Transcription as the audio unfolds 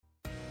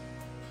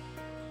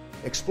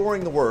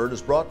Exploring the Word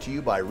is brought to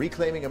you by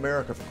Reclaiming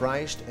America for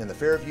Christ and the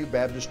Fairview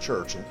Baptist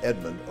Church in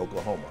Edmond,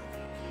 Oklahoma.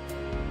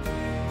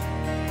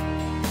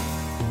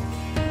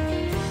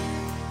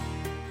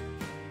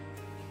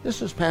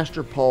 This is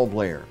Pastor Paul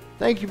Blair.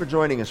 Thank you for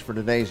joining us for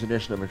today's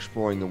edition of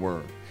Exploring the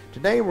Word.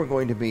 Today we're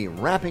going to be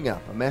wrapping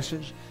up a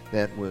message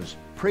that was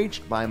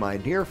preached by my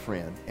dear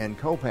friend and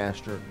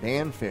co-pastor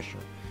Dan Fisher.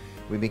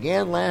 We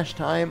began last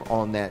time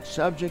on that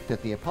subject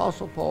that the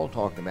Apostle Paul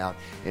talked about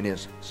in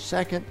his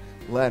second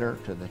letter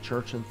to the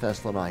church in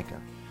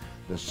Thessalonica.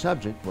 The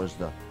subject was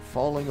the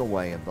falling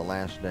away of the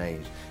last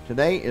days.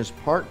 Today is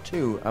part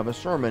 2 of a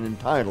sermon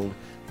entitled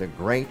The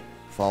Great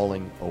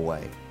Falling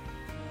Away.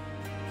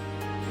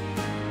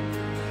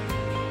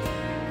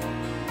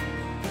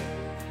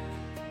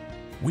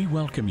 We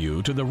welcome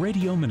you to the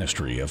radio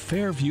ministry of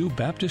Fairview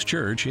Baptist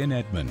Church in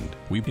Edmond.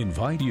 We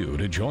invite you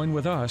to join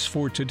with us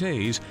for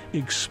today's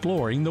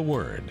Exploring the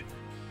Word.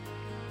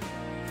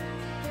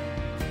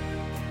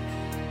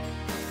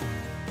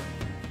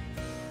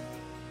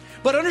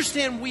 But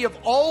understand, we have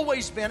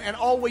always been and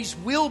always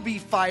will be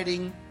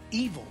fighting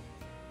evil.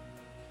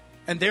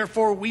 And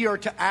therefore, we are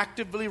to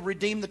actively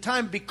redeem the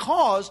time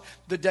because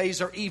the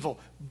days are evil.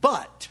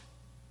 But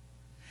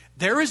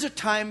there is a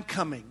time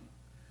coming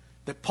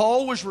that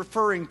Paul was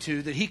referring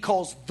to that he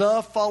calls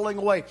the falling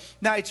away.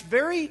 Now, it's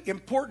very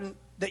important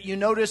that you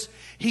notice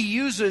he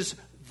uses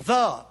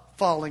the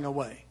falling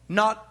away,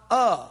 not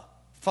a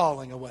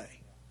falling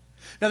away.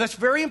 Now, that's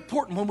very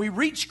important when we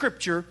read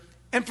Scripture,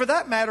 and for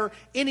that matter,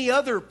 any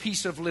other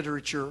piece of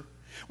literature.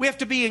 We have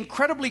to be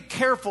incredibly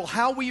careful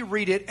how we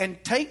read it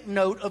and take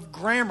note of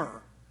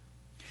grammar.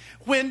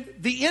 When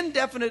the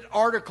indefinite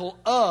article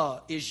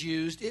is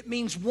used, it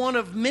means one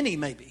of many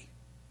maybe.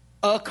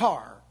 A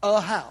car, a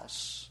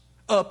house,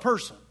 a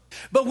person.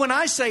 But when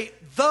I say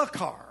the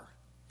car,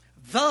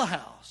 the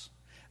house,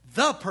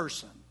 the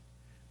person,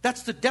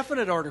 that's the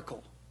definite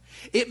article.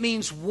 It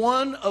means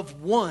one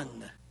of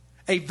one.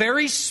 A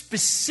very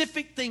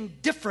specific thing,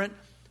 different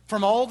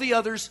from all the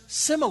others,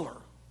 similar.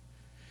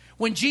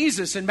 When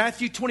Jesus in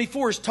Matthew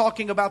 24 is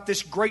talking about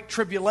this great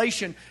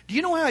tribulation, do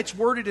you know how it's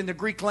worded in the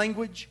Greek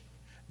language?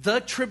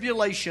 The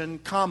tribulation,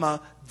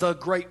 comma, the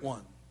great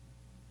one.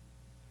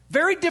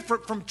 Very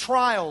different from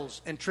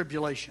trials and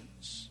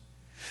tribulations.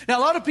 Now,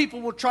 a lot of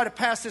people will try to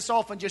pass this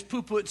off and just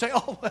poo-poo it and say,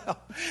 oh, well,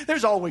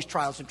 there's always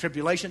trials and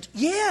tribulations.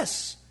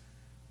 Yes,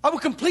 I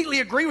would completely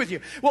agree with you.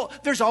 Well,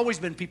 there's always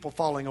been people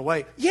falling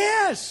away.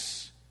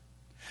 Yes,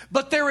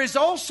 but there is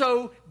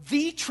also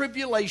the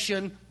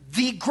tribulation,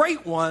 the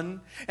great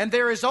one, and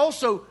there is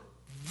also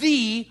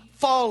the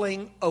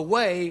falling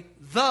away,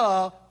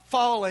 the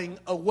falling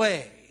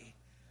away.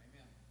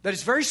 That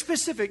is very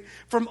specific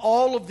from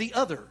all of the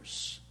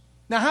others.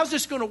 Now, how's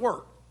this going to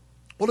work?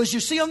 Well, as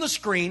you see on the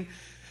screen,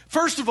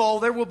 first of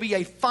all, there will be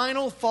a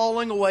final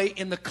falling away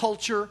in the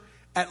culture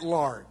at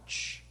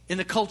large. In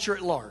the culture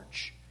at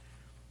large.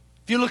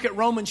 If you look at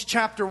Romans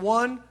chapter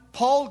 1,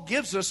 Paul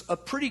gives us a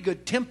pretty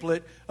good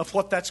template of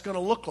what that's going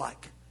to look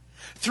like.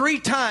 3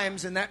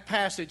 times in that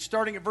passage,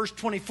 starting at verse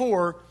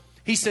 24,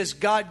 he says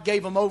God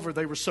gave them over,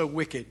 they were so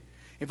wicked.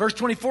 In verse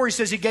 24, he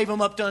says he gave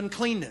them up to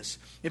uncleanness.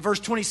 In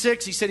verse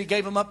 26, he said he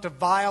gave them up to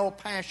vile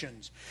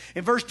passions.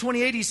 In verse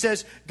 28, he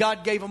says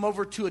God gave them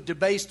over to a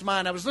debased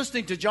mind. I was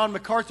listening to John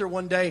MacArthur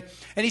one day,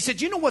 and he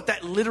said, you know what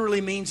that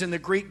literally means in the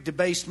Greek,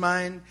 debased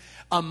mind?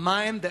 A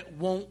mind that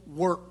won't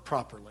work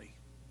properly.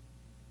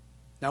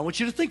 Now, I want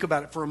you to think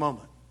about it for a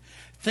moment.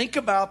 Think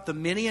about the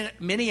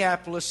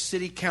Minneapolis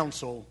City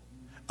Council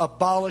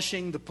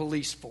abolishing the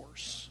police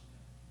force.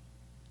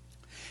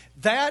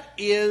 That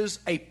is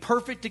a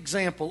perfect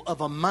example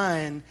of a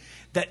mind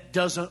that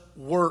doesn't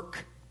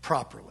work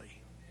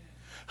properly.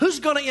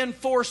 Who's going to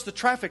enforce the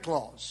traffic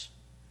laws?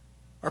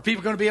 Are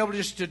people going to be able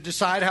just to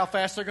decide how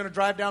fast they're going to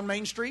drive down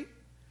Main Street?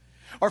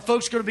 Are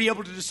folks going to be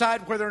able to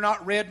decide whether or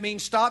not red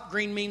means stop,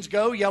 green means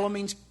go, yellow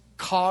means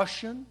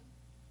caution?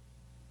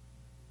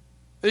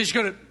 Is it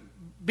going to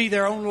be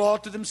their own law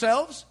to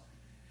themselves?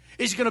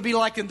 Is it going to be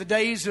like in the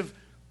days of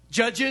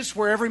judges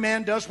where every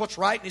man does what's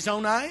right in his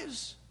own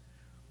eyes?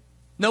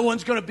 No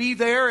one's going to be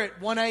there at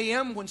 1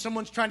 a.m. when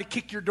someone's trying to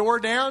kick your door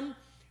down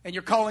and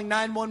you're calling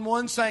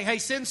 911 saying, hey,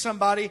 send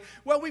somebody.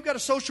 Well, we've got a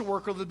social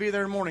worker that'll be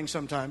there in the morning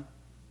sometime.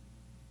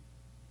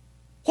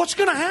 What's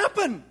going to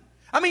happen?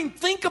 I mean,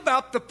 think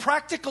about the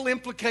practical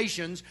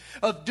implications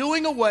of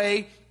doing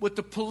away with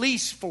the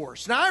police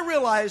force. Now, I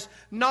realize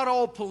not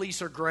all police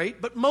are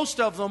great, but most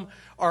of them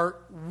are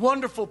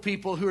wonderful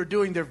people who are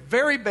doing their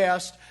very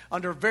best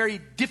under very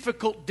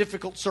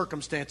difficult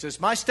circumstances.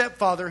 My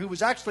stepfather, who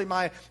was actually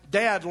my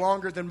dad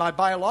longer than my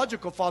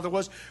biological father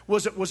was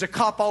a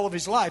cop all of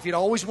his life. He'd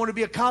always wanted to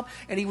be a cop,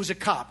 and he was a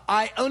cop.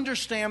 I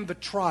understand the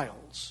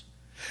trials.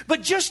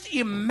 But just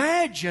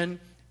imagine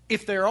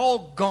if they're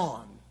all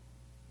gone.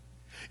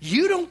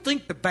 You don't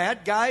think the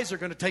bad guys are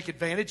going to take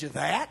advantage of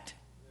that?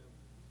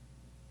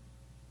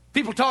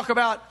 People talk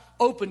about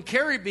open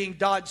carry being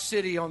Dodge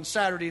City on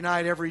Saturday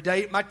night every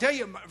day. I tell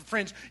you, my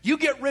friends, you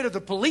get rid of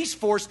the police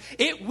force,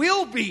 it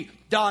will be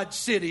Dodge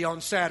City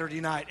on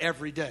Saturday night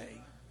every day.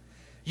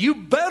 You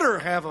better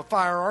have a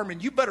firearm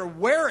and you better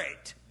wear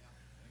it.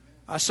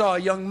 I saw a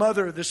young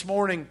mother this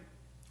morning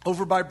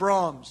over by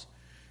Brahms.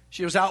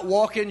 She was out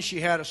walking.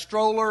 She had a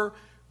stroller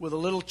with a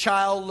little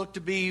child, looked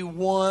to be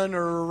 1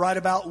 or right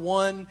about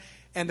 1,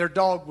 and their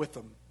dog with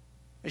them.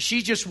 And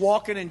she's just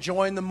walking,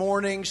 enjoying the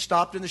morning,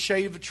 stopped in the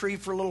shade of a tree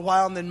for a little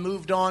while and then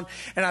moved on.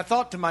 And I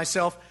thought to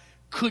myself,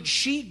 could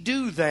she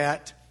do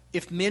that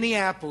if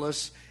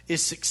Minneapolis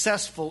is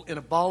successful in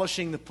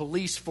abolishing the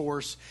police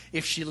force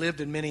if she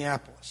lived in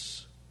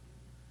Minneapolis?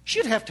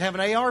 She'd have to have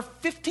an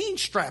AR-15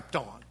 strapped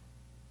on.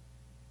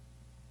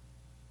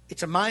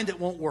 It's a mind that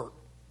won't work.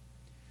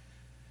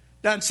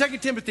 Now in 2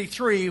 Timothy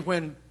 3,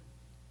 when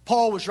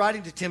Paul was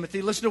writing to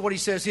Timothy, listen to what he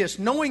says. Yes,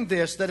 knowing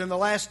this, that in the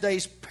last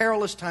days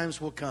perilous times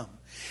will come.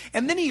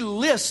 And then he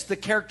lists the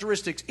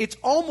characteristics. It's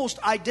almost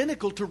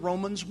identical to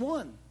Romans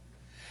 1.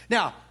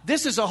 Now,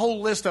 this is a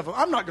whole list of them.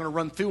 I'm not going to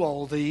run through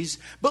all of these,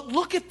 but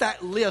look at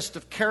that list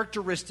of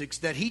characteristics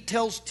that he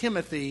tells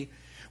Timothy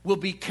will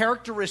be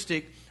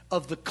characteristic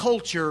of the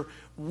culture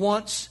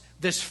once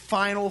this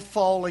final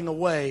falling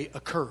away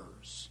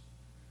occurs.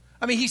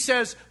 I mean, he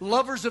says,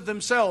 lovers of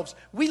themselves.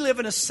 We live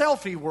in a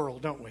selfie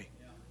world, don't we?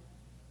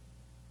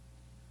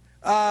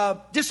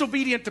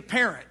 Disobedient to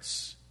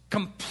parents.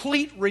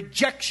 Complete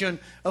rejection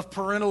of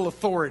parental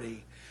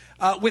authority.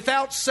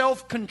 Without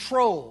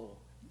self-control.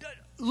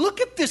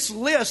 Look at this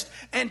list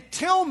and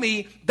tell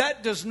me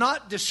that does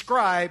not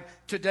describe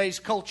today's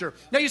culture.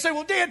 Now you say,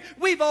 well, Dan,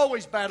 we've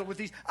always battled with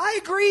these. I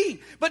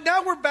agree, but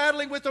now we're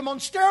battling with them on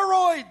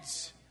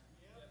steroids.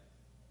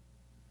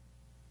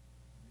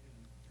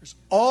 There's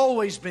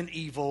always been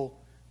evil,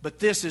 but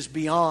this is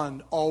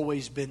beyond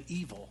always been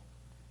evil.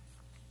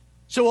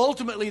 So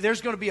ultimately,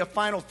 there's going to be a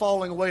final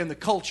falling away in the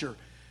culture.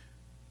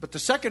 But the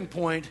second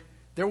point,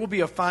 there will be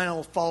a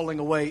final falling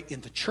away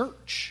in the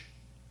church.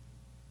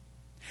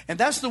 And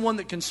that's the one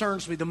that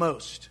concerns me the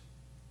most.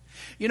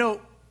 You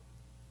know,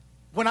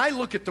 when I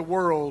look at the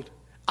world,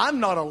 I'm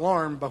not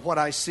alarmed by what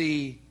I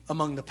see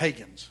among the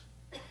pagans.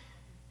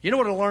 You know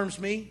what alarms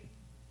me?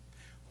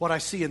 What I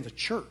see in the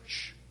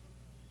church.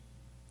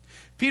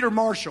 Peter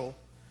Marshall,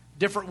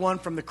 different one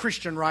from the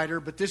Christian writer,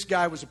 but this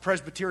guy was a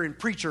Presbyterian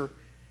preacher,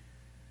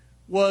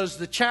 was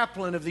the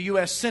chaplain of the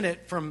U.S.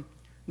 Senate from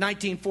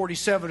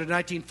 1947 to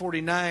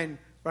 1949,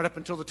 right up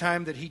until the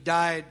time that he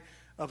died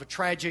of a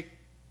tragic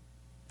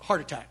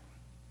heart attack.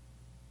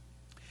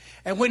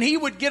 And when he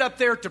would get up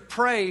there to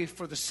pray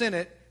for the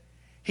Senate,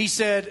 he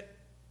said,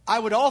 I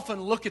would often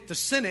look at the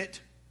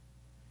Senate,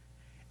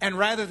 and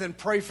rather than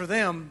pray for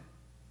them,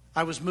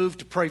 I was moved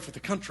to pray for the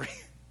country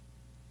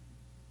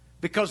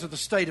because of the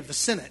state of the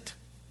Senate.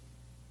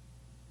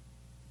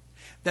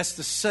 That's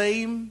the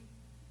same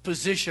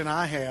position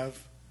I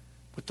have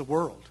with the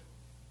world.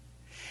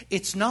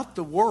 It's not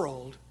the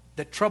world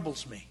that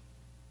troubles me.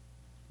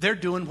 They're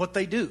doing what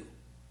they do.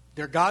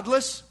 They're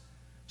godless,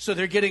 so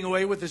they're getting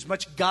away with as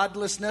much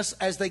godlessness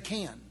as they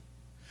can.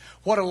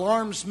 What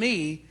alarms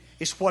me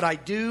is what I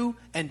do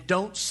and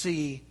don't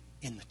see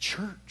in the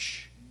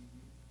church.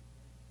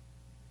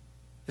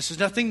 This is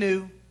nothing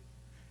new.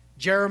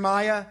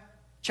 Jeremiah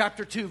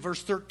chapter 2,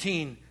 verse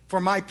 13. For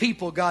my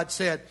people, God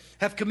said,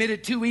 have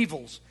committed 2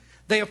 evils.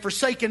 They have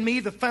forsaken me,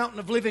 the fountain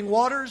of living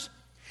waters,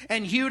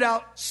 and hewed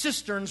out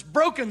cisterns,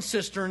 broken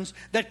cisterns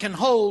that can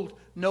hold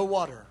no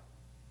water.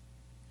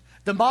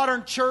 The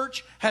modern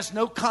church has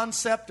no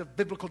concept of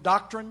biblical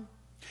doctrine.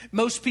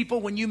 Most people,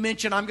 when you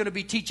mention, I'm going to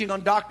be teaching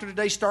on doctrine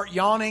today, start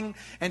yawning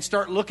and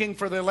start looking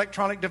for the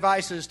electronic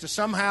devices to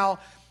somehow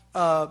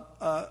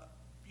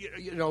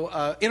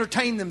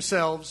entertain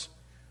themselves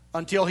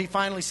until he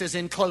finally says,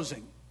 in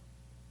closing.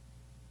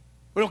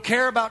 We don't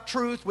care about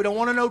truth. We don't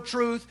want to know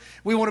truth.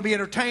 We want to be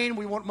entertained.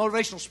 We want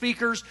motivational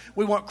speakers.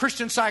 We want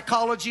Christian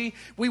psychology.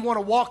 We want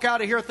to walk out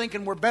of here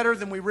thinking we're better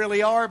than we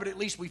really are, but at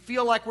least we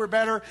feel like we're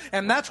better.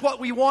 And that's what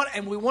we want,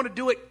 and we want to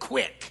do it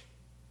quick.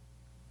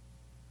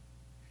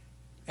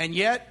 And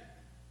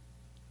yet,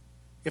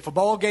 if a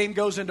ball game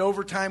goes into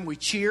overtime, we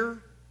cheer.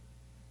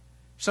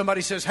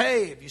 Somebody says,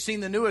 hey, have you seen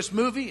the newest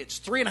movie? It's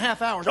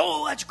 3.5 hours.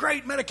 Oh, that's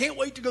great, man. I can't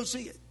wait to go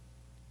see it.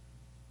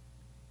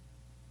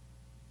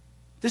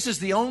 This is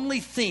the only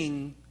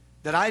thing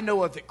that I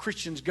know of that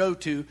Christians go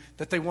to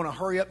that they want to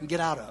hurry up and get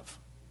out of.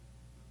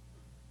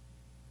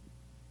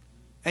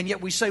 And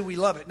yet we say we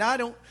love it. Now,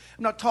 I'm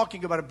not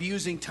talking about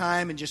abusing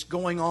time and just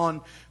going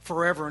on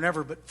forever and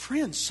ever. But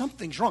friends,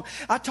 something's wrong.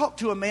 I talked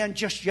to a man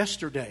just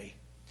yesterday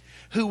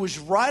who was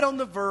right on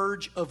the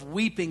verge of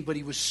weeping, but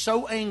he was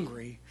so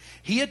angry.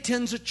 He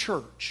attends a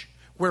church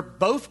where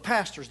both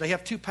pastors, they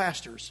have 2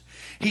 pastors.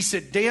 He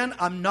said, Dan,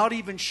 I'm not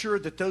even sure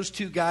that those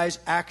 2 guys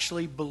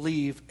actually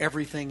believe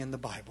everything in the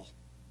Bible.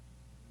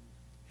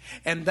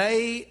 And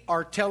they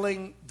are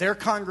telling their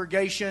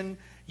congregation,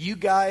 you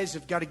guys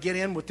have got to get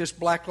in with this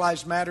Black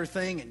Lives Matter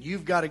thing, and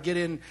you've got to get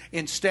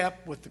in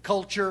step with the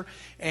culture,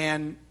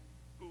 and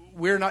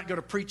we're not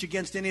going to preach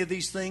against any of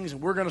these things,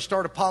 and we're going to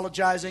start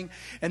apologizing.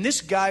 And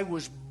this guy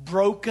was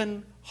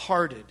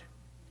broken-hearted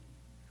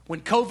When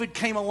COVID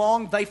came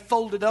along, they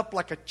folded up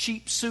like a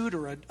cheap suit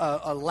or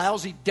a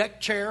lousy deck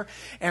chair,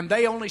 and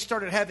they only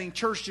started having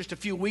church just a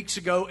few weeks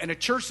ago, and a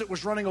church that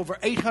was running over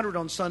 800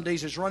 on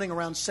Sundays is running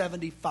around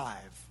 75.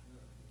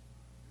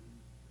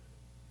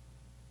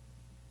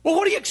 Well,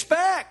 what do you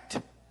expect?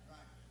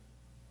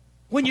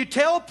 When you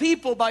tell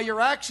people by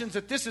your actions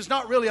that this is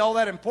not really all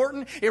that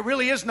important, it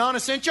really is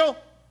non-essential,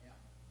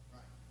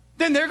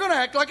 then they're going to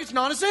act like it's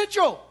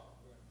non-essential.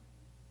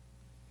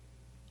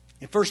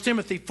 In 1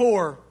 Timothy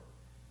 4,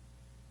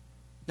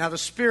 now the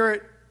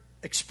Spirit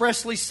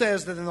expressly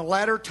says that in the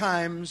latter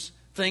times,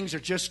 things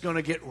are just going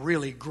to get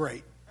really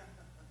great.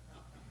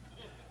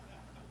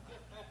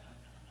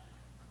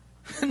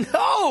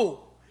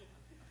 No!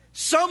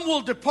 Some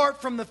will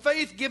depart from the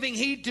faith, giving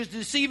heed to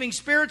deceiving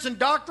spirits and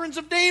doctrines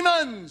of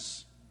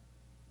demons.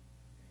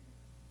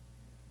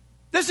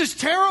 This is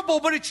terrible,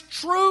 but it's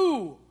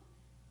true.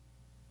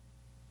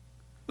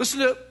 Listen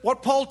to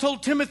what Paul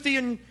told Timothy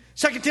in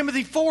 2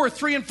 Timothy 4,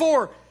 3 and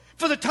 4.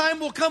 For the time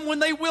will come when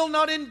they will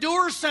not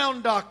endure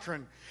sound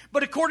doctrine,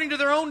 but according to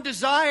their own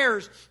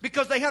desires,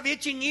 because they have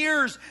itching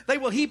ears, they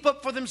will heap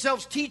up for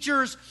themselves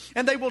teachers,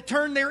 and they will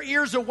turn their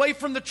ears away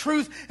from the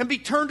truth and be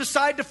turned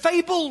aside to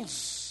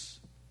fables.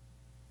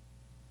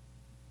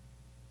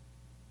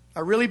 I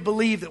really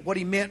believe that what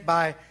he meant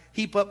by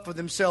heap up for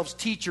themselves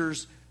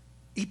teachers,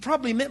 he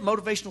probably meant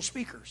motivational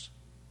speakers,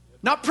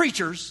 not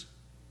preachers.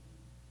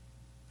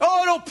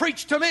 Oh, don't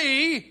preach to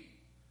me.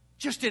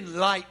 Just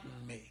enlighten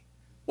me.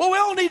 Well, we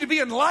all need to be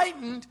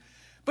enlightened,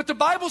 but the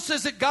Bible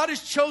says that God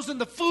has chosen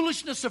the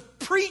foolishness of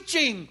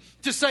preaching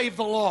to save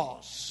the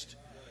lost.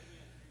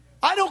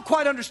 I don't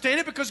quite understand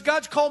it because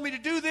God's called me to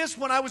do this.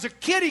 When I was a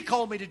kid, He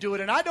called me to do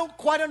it, and I don't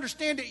quite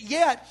understand it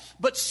yet,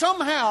 but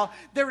somehow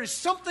there is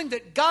something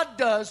that God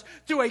does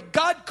through a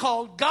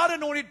God-called,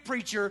 God-anointed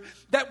preacher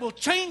that will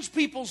change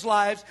people's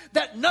lives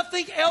that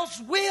nothing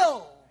else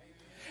will.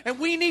 And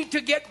we need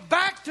to get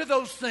back to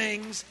those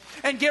things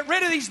and get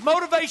rid of these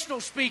motivational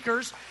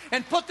speakers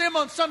and put them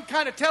on some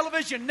kind of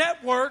television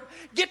network,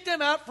 get them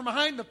out from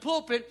behind the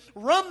pulpit,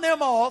 run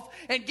them off,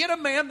 and get a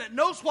man that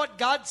knows what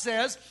God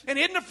says and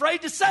isn't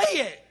afraid to say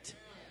it.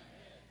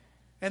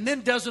 And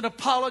then doesn't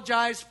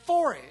apologize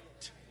for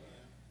it.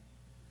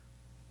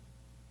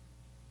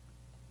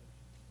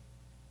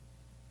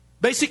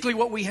 Basically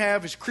what we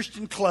have is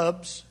Christian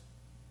clubs.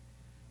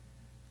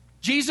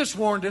 Jesus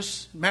warned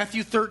us,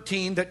 Matthew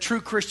 13, that true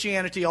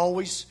Christianity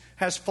always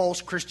has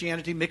false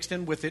Christianity mixed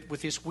in with it,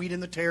 with his wheat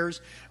and the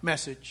tares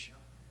message.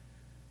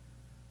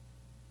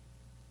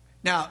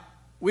 Now,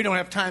 we don't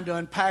have time to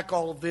unpack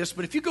all of this,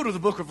 but if you go to the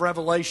book of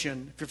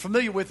Revelation, if you're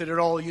familiar with it at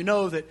all, you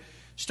know that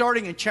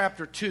starting in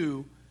chapter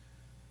 2,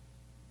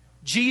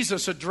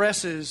 Jesus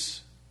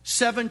addresses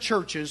 7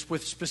 churches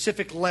with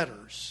specific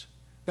letters.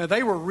 Now,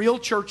 they were real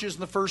churches in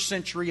the first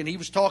century, and he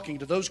was talking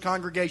to those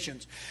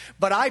congregations.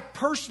 But I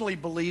personally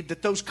believe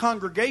that those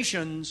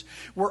congregations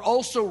were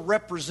also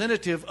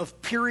representative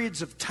of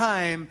periods of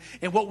time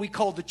in what we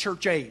call the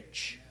church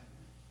age.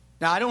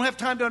 Now, I don't have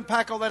time to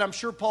unpack all that. I'm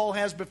sure Paul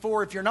has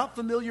before. If you're not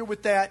familiar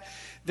with that,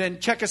 then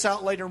check us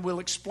out later, and we'll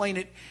explain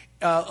it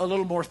a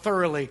little more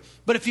thoroughly.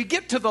 But if you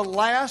get to the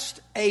last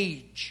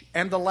age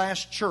and the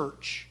last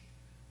church,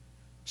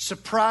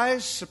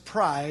 surprise,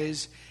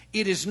 surprise,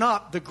 it is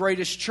not the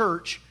greatest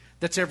church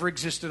that's ever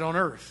existed on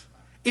earth.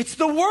 It's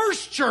the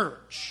worst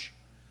church.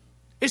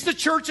 It's the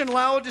church in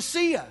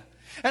Laodicea.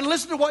 And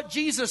listen to what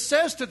Jesus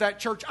says to that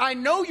church. I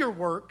know your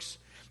works,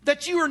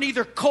 that you are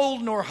neither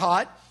cold nor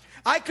hot.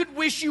 I could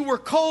wish you were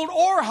cold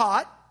or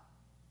hot.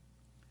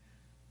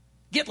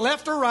 Get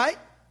left or right.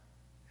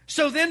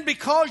 So then,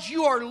 because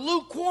you are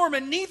lukewarm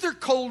and neither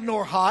cold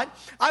nor hot,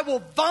 I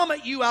will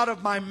vomit you out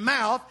of my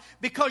mouth,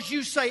 because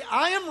you say,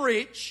 I am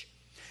rich,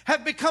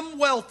 have become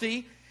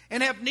wealthy,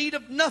 and have need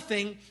of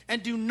nothing,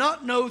 and do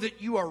not know that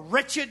you are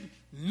wretched,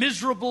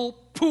 miserable,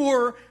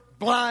 poor,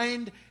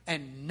 blind,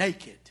 and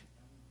naked.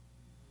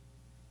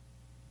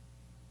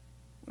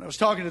 When I was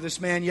talking to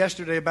this man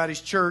yesterday about his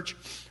church,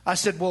 I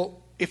said,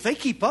 well, if they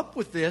keep up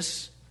with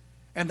this,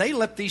 and they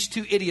let these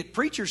 2 idiot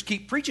preachers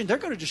keep preaching, they're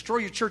going to destroy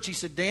your church. He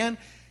said, Dan,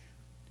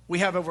 we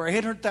have over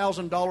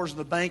 $800,000 in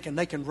the bank, and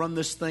they can run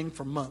this thing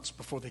for months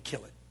before they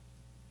kill it.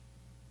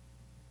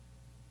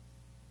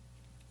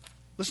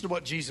 Listen to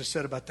what Jesus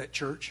said about that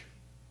church.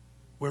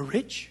 We're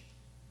rich.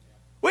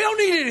 We don't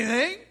need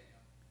anything.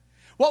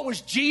 What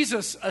was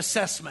Jesus'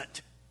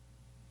 assessment?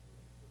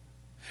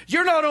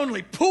 You're not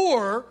only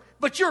poor,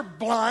 but you're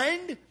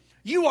blind,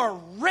 you are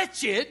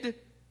wretched,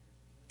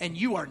 and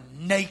you are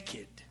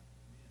naked.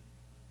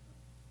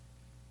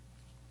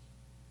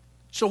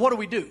 So what do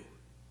we do?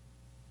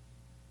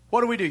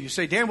 What do we do? You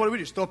say, Dan, what do we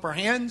do? Just throw up our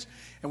hands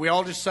and we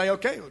all just say,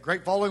 okay,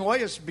 great falling away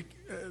is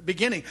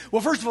beginning.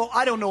 Well, first of all,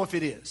 I don't know if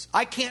it is.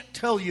 I can't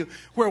tell you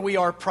where we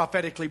are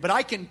prophetically, but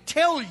I can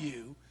tell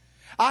you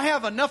I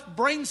have enough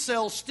brain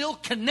cells still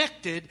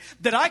connected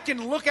that I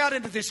can look out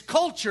into this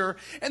culture,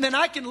 and then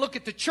I can look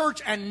at the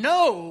church and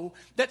know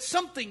that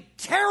something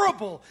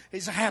terrible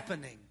is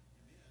happening.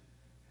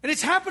 And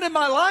it's happened in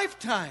my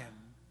lifetime.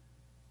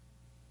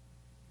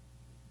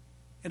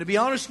 And to be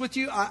honest with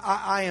you,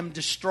 I am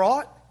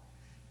distraught.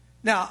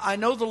 Now, I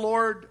know the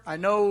Lord. I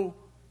know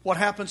what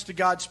happens to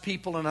God's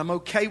people, and I'm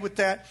okay with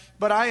that.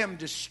 But I am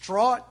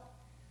distraught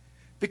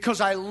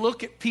because I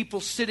look at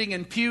people sitting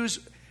in pews.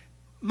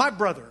 My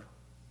brother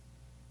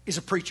is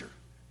a preacher.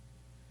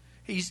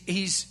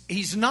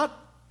 He's not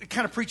the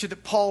kind of preacher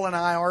that Paul and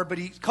I are, but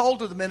he's called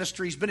to the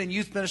ministry. He's been in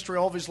youth ministry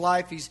all of his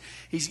life. He's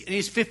in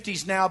his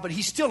 50s now, but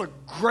he's still a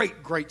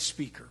great, great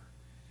speaker.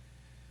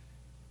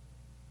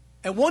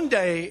 And one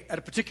day at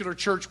a particular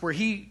church where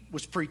he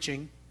was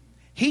preaching,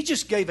 he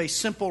just gave a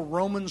simple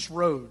Romans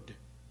Road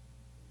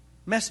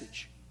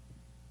message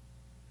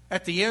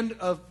at the end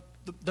of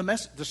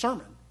the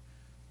sermon.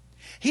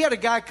 He had a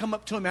guy come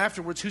up to him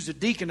afterwards who's a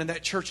deacon in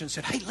that church and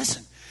said, "Hey,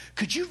 listen,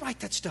 could you write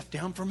that stuff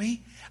down for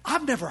me?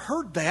 I've never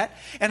heard that.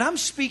 And I'm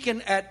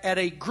speaking at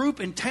a group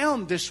in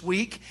town this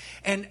week,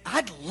 and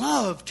I'd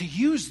love to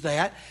use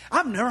that.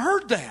 I've never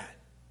heard that."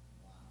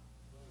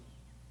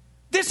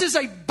 This is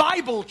a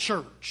Bible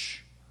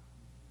church.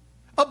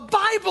 A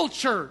Bible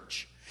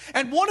church.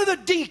 And one of the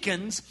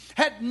deacons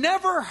had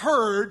never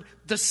heard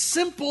the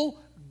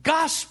simple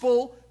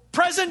gospel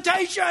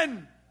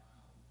presentation.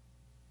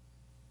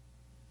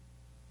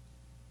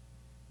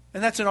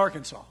 And that's in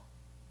Arkansas.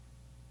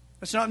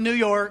 That's not in New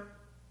York.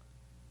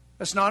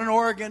 That's not in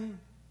Oregon.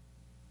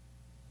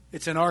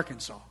 It's in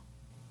Arkansas.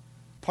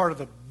 Part of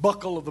the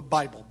buckle of the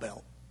Bible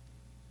Belt.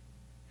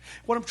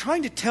 What I'm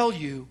trying to tell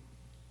you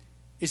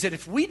is that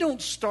if we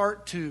don't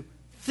start to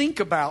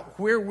think about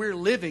where we're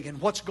living and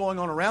what's going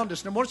on around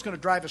us, number one, it's going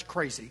to drive us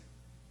crazy.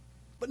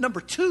 But number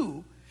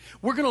two,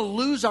 we're going to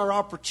lose our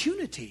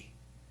opportunity.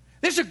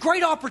 There's a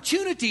great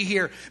opportunity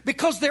here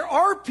because there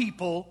are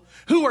people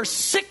who are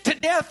sick to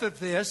death of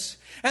this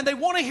and they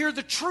want to hear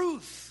the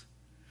truth.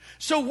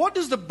 So what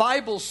does the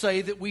Bible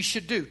say that we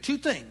should do? Two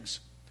things.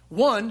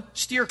 One,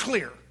 steer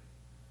clear.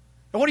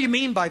 And what do you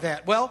mean by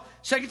that? Well,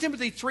 2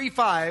 Timothy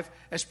 3:5,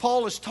 as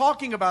Paul is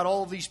talking about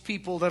all of these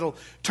people that'll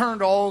turn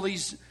to all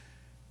these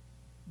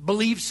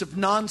beliefs of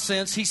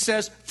nonsense, he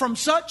says, from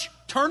such,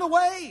 turn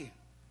away.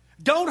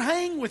 Don't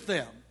hang with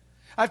them.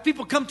 I have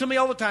people come to me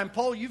all the time.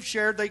 Paul, you've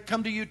shared, they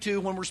come to you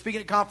too when we're speaking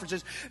at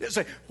conferences. They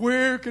say,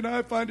 where can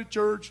I find a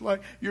church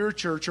like your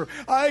church? Or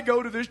I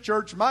go to this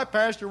church, my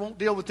pastor won't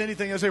deal with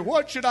anything. I say,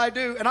 what should I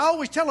do? And I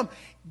always tell them,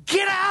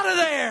 get out of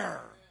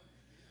there.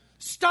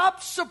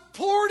 Stop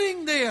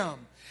supporting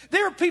them.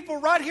 There are people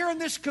right here in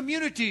this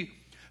community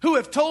who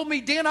have told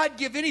me, Dan, I'd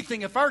give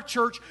anything if our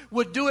church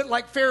would do it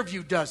like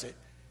Fairview does it.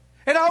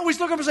 And I always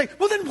look up and say,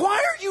 well, then why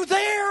are you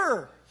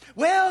there?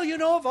 Well, you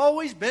know, I've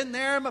always been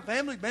there. My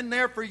family's been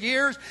there for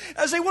years.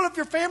 I say, well, if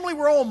your family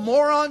were all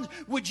morons,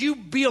 would you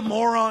be a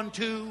moron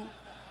too?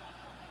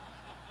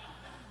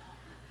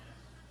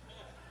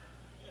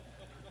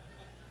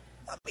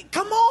 I mean,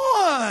 come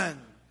on.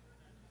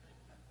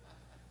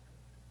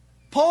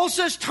 Paul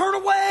says, turn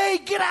away,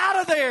 get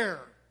out of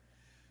there.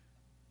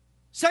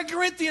 2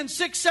 Corinthians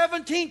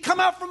 6:17,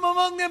 come out from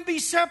among them, be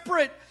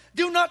separate.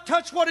 Do not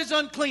touch what is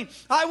unclean.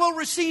 I will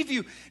receive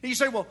you. And you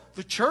say, well,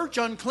 the church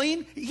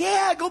unclean?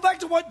 Yeah, go back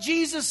to what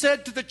Jesus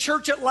said to the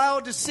church at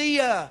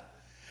Laodicea,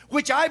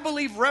 which I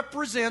believe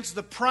represents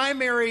the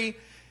primary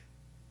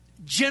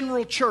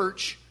general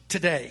church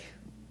today.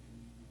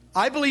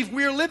 I believe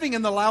we're living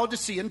in the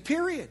Laodicean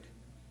period.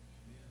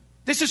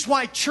 This is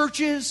why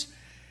churches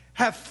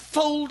have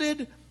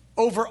folded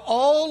over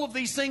all of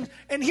these things.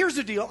 And here's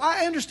the deal.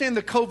 I understand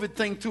the COVID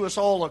thing threw us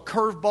all a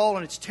curveball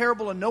and it's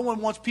terrible and no one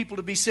wants people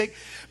to be sick.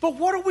 But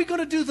what are we going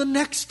to do the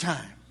next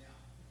time?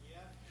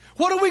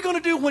 What are we going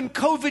to do when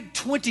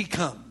COVID-20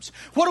 comes?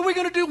 What are we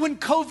going to do when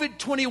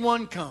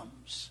COVID-21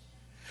 comes?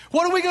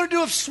 What are we going to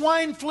do if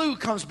swine flu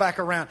comes back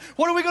around?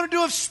 What are we going to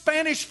do if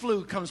Spanish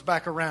flu comes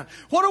back around?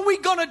 What are we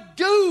going to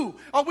do?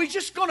 Are we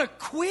just going to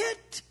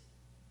quit?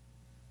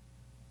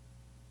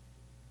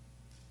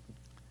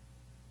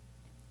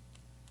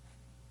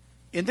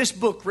 In this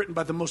book written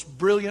by the most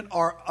brilliant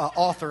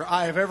author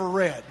I have ever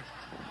read,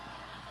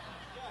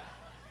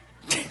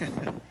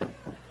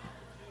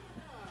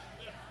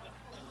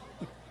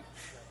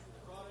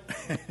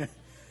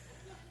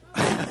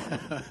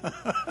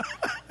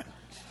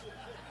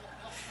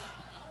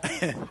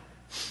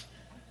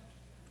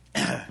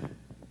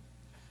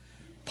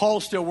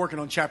 Paul's still working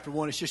on chapter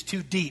 1. It's just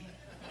too deep.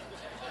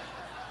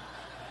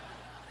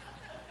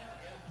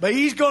 But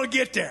he's going to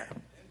get there.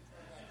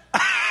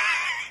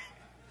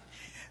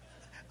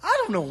 I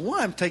don't know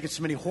why I'm taking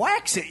so many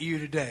whacks at you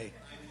today.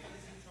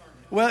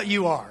 Well,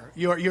 you are.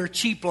 You're a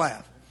cheap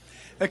laugh.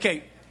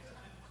 Okay.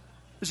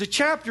 There's a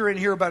chapter in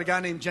here about a guy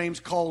named James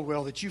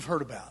Caldwell that you've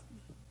heard about.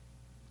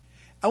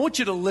 I want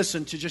you to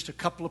listen to just a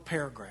couple of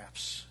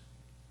paragraphs.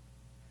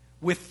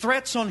 With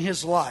threats on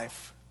his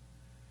life,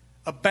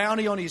 a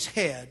bounty on his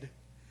head,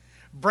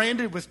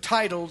 branded with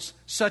titles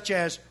such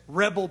as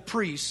rebel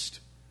priest,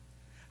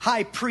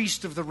 high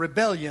priest of the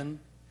rebellion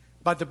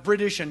by the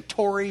British and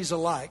Tories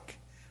alike.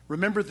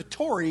 Remember, the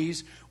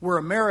Tories were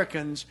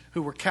Americans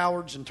who were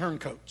cowards and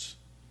turncoats.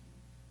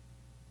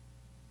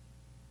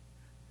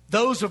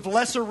 Those of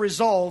lesser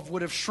resolve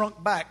would have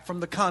shrunk back from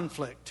the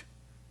conflict.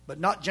 but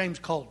not James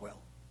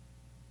Caldwell.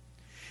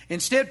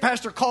 Instead,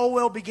 Pastor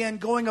Caldwell began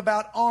going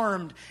about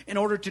armed in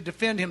order to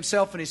defend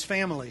himself and his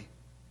family.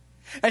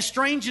 As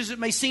strange as it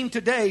may seem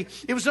today,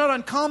 it was not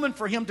uncommon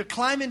for him to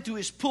climb into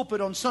his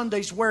pulpit on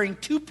Sundays wearing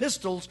 2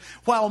 pistols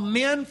while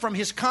men from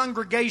his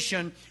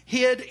congregation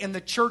hid in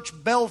the church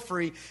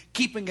belfry,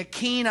 keeping a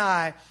keen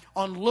eye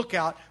on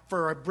lookout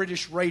for a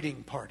British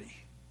raiding party.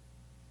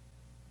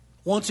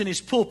 Once in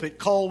his pulpit,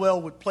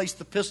 Caldwell would place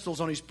the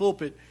pistols on his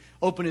pulpit,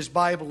 open his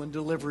Bible, and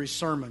deliver his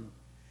sermon.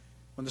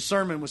 When the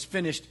sermon was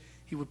finished,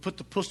 he would put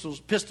the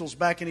pistols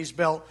back in his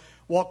belt,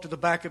 walk to the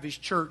back of his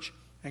church,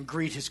 and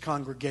greet his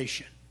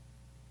congregation.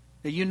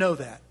 Now, you know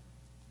that.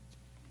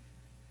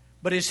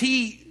 But as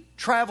he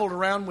traveled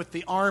around with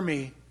the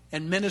army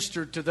and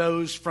ministered to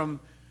those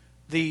from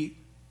the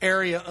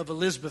area of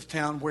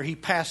Elizabethtown where he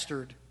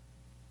pastored,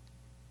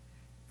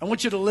 I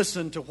want you to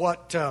listen to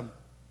what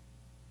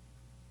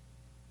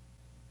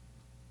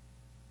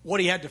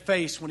he had to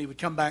face when he would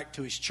come back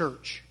to his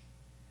church.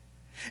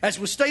 As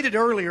was stated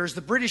earlier, as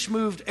the British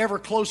moved ever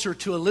closer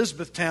to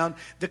Elizabethtown,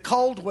 the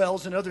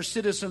Caldwells and other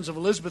citizens of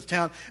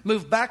Elizabethtown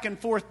moved back and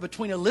forth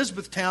between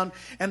Elizabethtown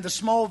and the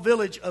small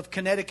village of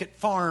Connecticut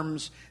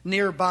Farms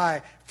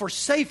nearby for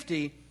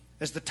safety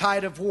as the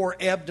tide of war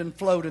ebbed and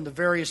flowed in the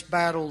various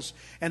battles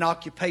and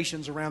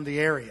occupations around the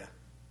area.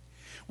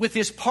 With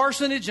his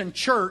parsonage and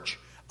church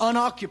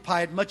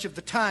unoccupied much of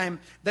the time,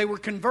 they were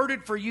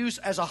converted for use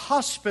as a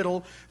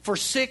hospital for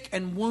sick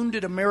and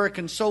wounded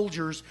American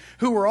soldiers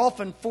who were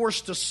often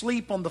forced to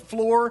sleep on the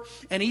floor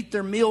and eat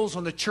their meals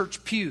on the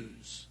church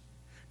pews.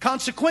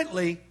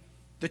 Consequently,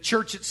 the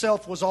church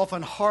itself was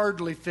often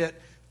hardly fit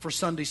for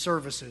Sunday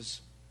services.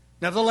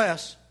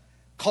 Nevertheless,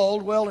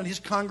 Caldwell and his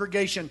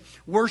congregation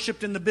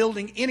worshiped in the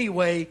building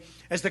anyway,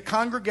 as the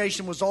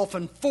congregation was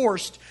often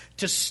forced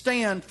to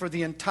stand for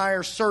the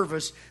entire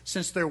service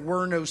since there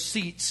were no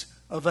seats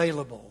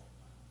available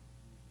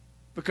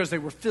because they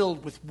were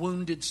filled with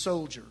wounded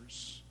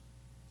soldiers.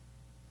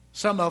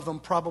 Some of them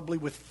probably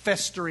with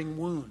festering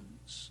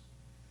wounds.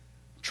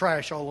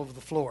 Trash all over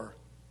the floor.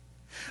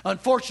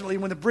 Unfortunately,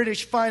 when the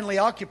British finally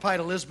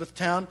occupied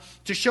Elizabethtown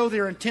to show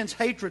their intense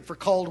hatred for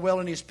Caldwell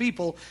and his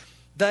people,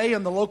 they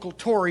and the local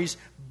Tories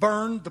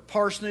burned the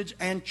parsonage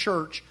and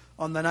church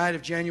on the night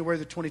of January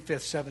the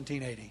 25th,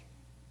 1780.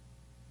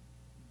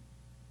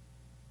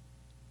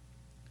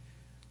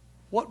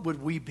 What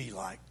would we be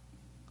like?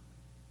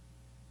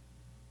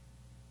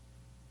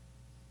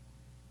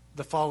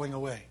 The falling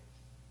away.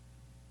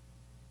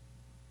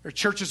 There are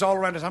churches all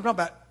around us. I'm talking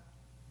about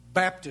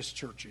Baptist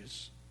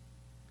churches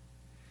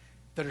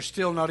that are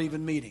still not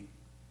even meeting.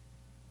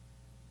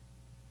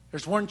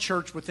 There's one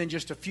church within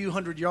just a few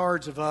hundred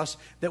yards of us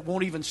that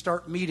won't even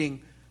start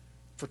meeting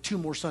for 2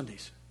 more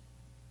Sundays.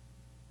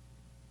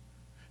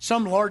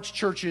 Some large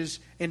churches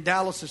in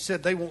Dallas have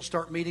said they won't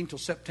start meeting till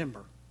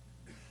September.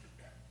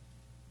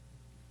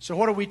 So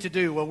what are we to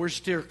do? Well, we're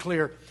steer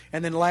clear.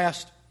 And then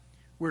last,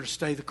 we're to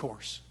stay the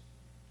course.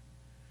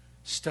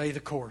 Stay the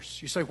course.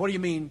 You say, what do you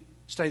mean,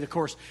 stay the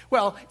course?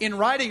 Well, in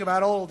writing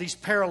about all these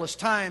perilous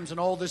times and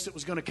all this that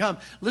was going to come,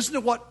 listen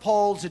to what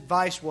Paul's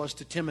advice was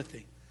to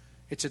Timothy.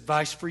 It's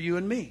advice for you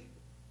and me.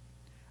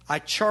 I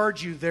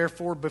charge you,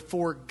 therefore,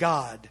 before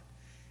God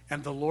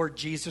and the Lord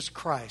Jesus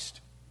Christ,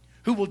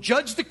 who will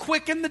judge the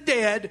quick and the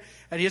dead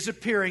at his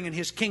appearing in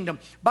his kingdom.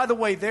 By the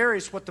way, there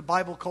is what the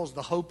Bible calls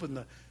the hope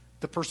and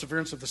the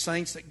perseverance of the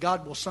saints, that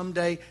God will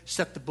someday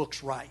set the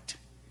books right.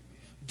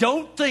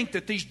 Don't think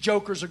that these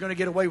jokers are going to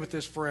get away with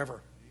this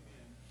forever.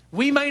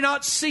 We may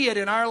not see it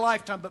in our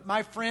lifetime, but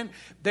my friend,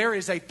 there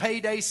is a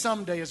payday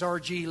someday, as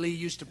R.G. Lee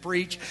used to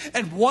preach,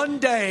 and one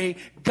day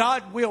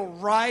God will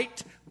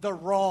right the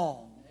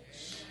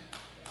wrongs.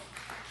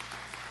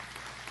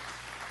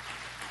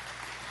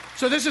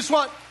 So this is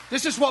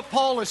what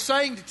Paul is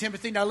saying to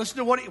Timothy. Now listen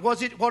to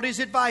what his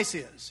advice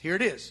is. Here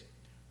it is.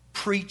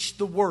 Preach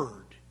the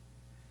word.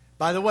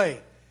 By the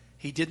way,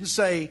 he didn't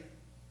say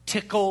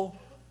tickle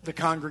the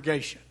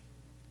congregation.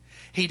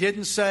 He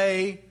didn't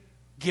say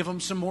give them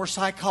some more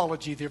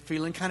psychology. They're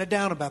feeling kind of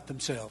down about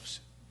themselves.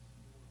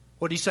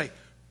 What did he say?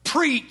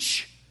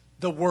 Preach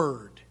the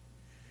word.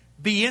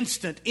 Be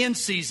instant, in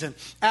season,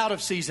 out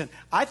of season.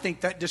 I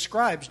think that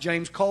describes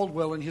James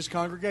Caldwell and his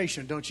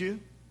congregation, don't you?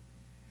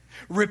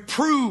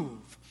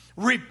 Reprove,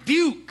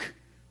 rebuke.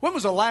 When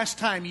was the last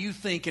time you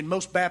think in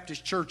most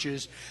Baptist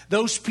churches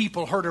those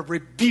people heard a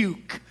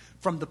rebuke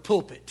from the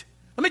pulpit?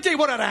 Let me tell you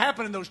what ought to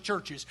happen in those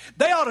churches.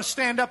 They ought to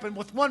stand up and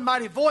with one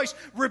mighty voice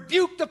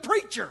rebuke the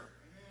preacher.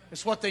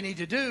 That's what they need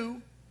to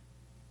do.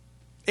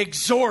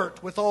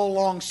 Exhort with all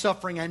long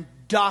suffering and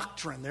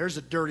doctrine. There's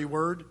a dirty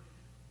word.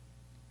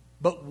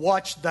 But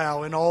watch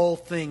thou in all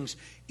things.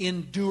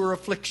 Endure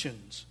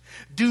afflictions.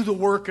 Do the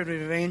work of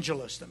an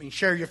evangelist. That means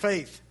share your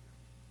faith.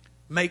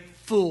 Make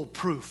full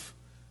proof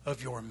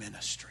of your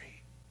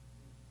ministry.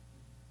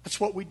 That's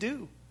what we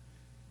do.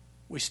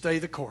 We stay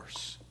the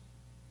course.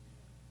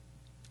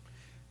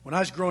 When I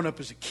was growing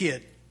up as a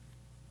kid,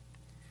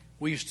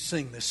 we used to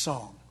sing this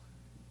song.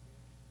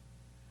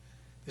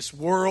 This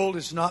world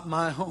is not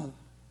my home.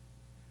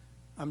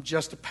 I'm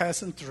just a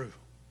passing through.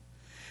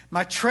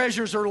 My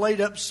treasures are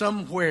laid up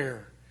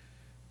somewhere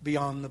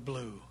beyond the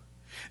blue.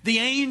 The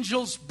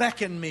angels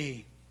beckon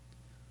me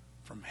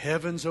from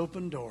heaven's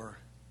open door,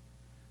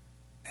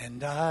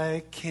 and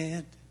I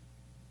can't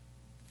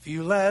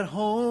feel at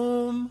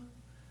home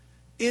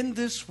in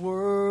this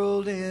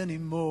world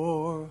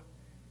anymore.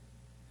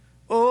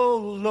 Oh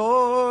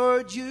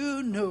Lord,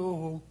 you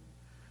know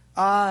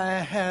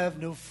I have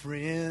no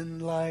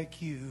friend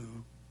like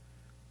you.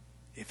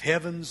 If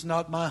heaven's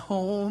not my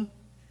home,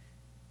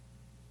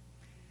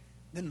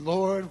 then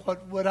Lord,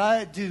 what would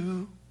I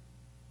do?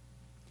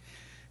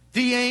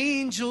 The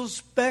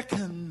angels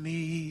beckon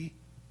me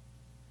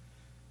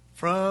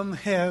from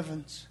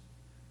heaven's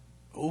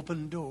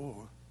open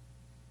door,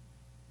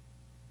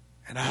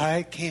 and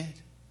I can't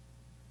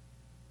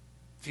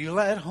feel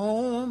at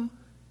home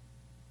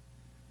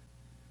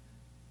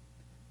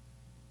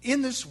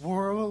in this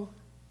world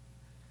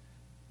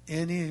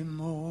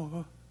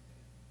anymore.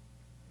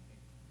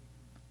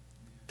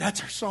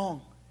 That's our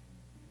song.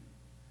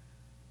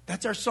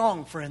 That's our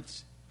song,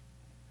 friends.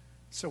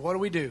 So what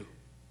do?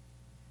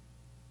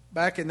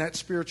 Back in that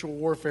spiritual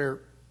warfare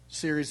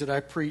series that I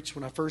preached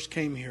when I first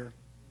came here,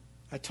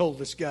 I told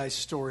this guy's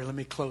story. Let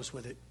me close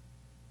with it.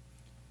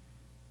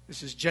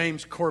 This is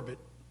James Corbett,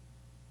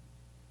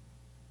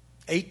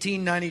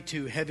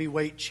 1892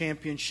 heavyweight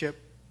championship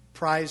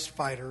prize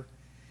fighter.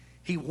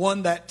 He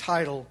won that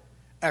title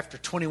after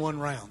 21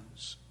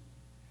 rounds.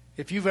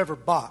 If you've ever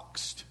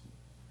boxed,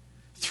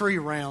 3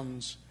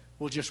 rounds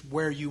will just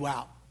wear you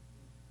out.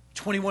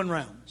 21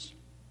 rounds.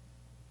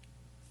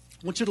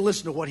 I want you to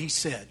listen to what he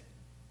said.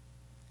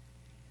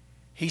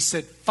 He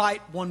said,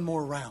 fight one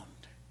more round.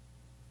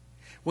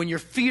 When your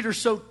feet are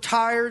so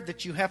tired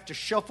that you have to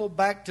shuffle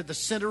back to the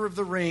center of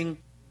the ring,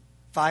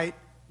 fight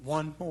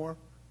one more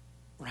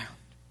round.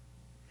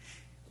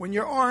 When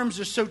your arms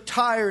are so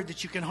tired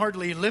that you can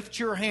hardly lift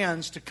your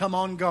hands to come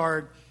on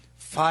guard,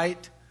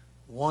 fight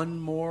one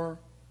more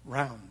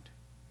round.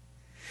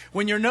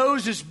 When your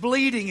nose is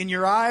bleeding and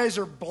your eyes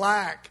are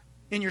black,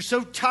 and you're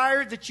so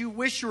tired that you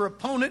wish your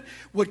opponent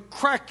would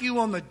crack you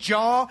on the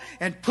jaw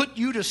and put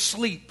you to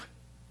sleep,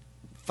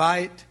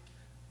 fight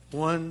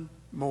one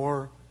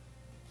more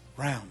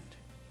round.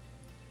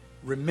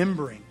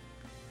 Remembering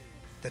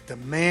that the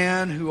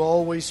man who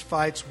always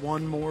fights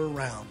one more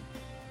round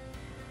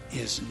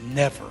is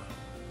never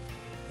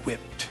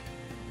whipped.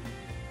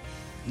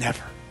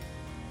 Never.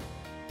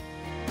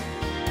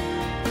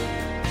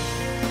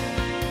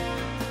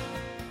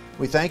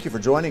 We thank you for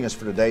joining us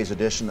for today's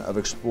edition of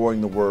Exploring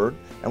the Word,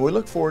 and we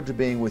look forward to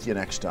being with you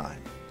next time.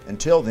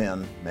 Until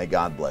then, may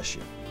God bless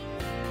you.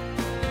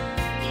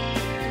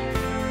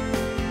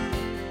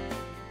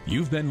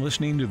 You've been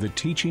listening to the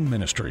teaching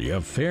ministry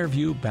of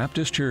Fairview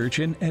Baptist Church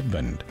in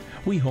Edmond.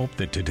 We hope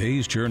that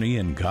today's journey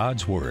in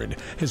God's Word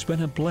has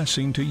been a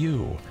blessing to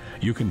you.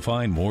 You can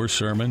find more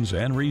sermons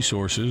and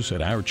resources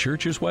at our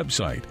church's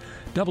website,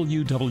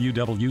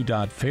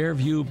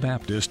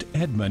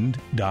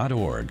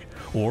 www.fairviewbaptistedmond.org,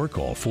 or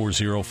call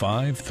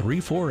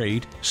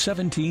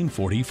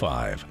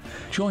 405-348-1745.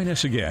 Join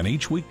us again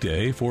each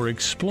weekday for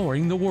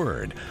Exploring the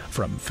Word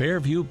from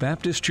Fairview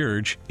Baptist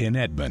Church in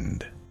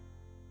Edmond.